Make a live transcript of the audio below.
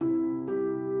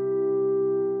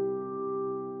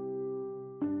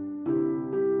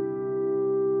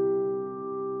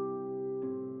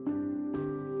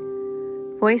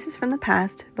Voices from the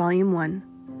Past, Volume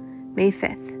 1, May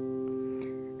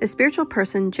 5th. The spiritual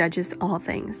person judges all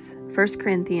things. 1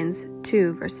 Corinthians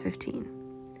 2, verse 15.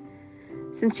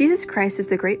 Since Jesus Christ is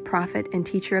the great prophet and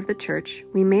teacher of the church,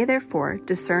 we may therefore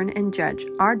discern and judge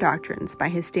our doctrines by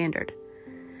his standard.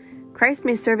 Christ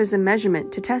may serve as a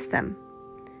measurement to test them.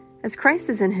 As Christ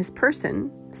is in his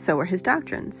person, so are his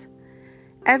doctrines.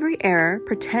 Every error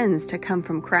pretends to come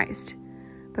from Christ,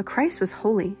 but Christ was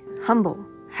holy, humble,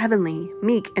 heavenly,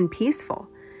 meek, and peaceful.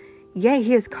 Yea,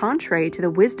 he is contrary to the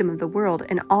wisdom of the world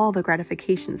and all the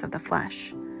gratifications of the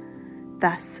flesh.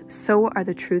 Thus, so are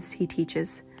the truths he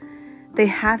teaches. They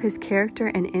have his character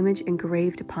and image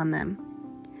engraved upon them.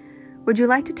 Would you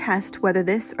like to test whether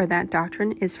this or that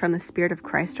doctrine is from the Spirit of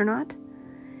Christ or not?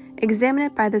 Examine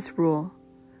it by this rule.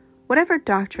 Whatever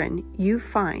doctrine you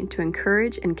find to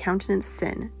encourage and countenance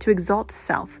sin, to exalt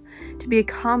self, to be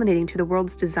accommodating to the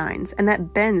world's designs, and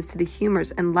that bends to the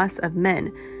humors and lusts of men,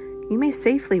 you may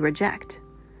safely reject.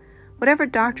 Whatever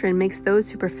doctrine makes those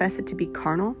who profess it to be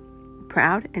carnal,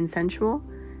 proud, and sensual,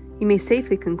 you may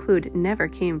safely conclude never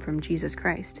came from Jesus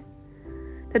Christ.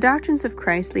 The doctrines of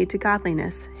Christ lead to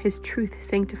godliness. His truth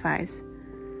sanctifies.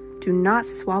 Do not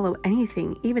swallow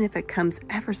anything, even if it comes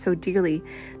ever so dearly,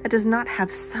 that does not have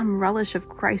some relish of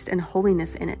Christ and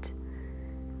holiness in it.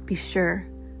 Be sure,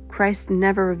 Christ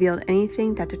never revealed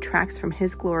anything that detracts from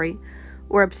his glory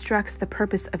or obstructs the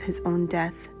purpose of his own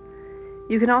death.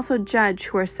 You can also judge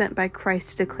who are sent by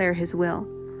Christ to declare his will.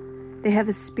 They have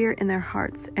his Spirit in their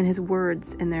hearts and his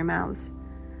words in their mouths.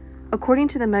 According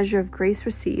to the measure of grace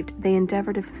received, they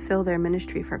endeavor to fulfill their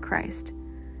ministry for Christ.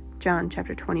 John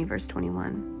chapter 20, verse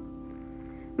 21.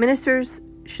 Ministers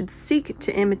should seek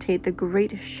to imitate the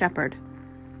great shepherd.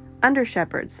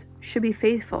 Under-shepherds should be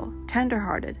faithful,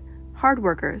 tender-hearted, hard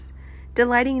workers,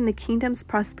 delighting in the kingdom's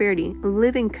prosperity,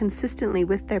 living consistently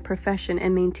with their profession,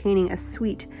 and maintaining a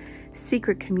sweet,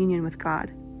 secret communion with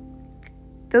God.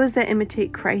 Those that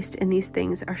imitate Christ in these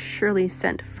things are surely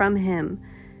sent from him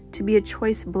to be a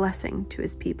choice blessing to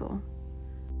his people.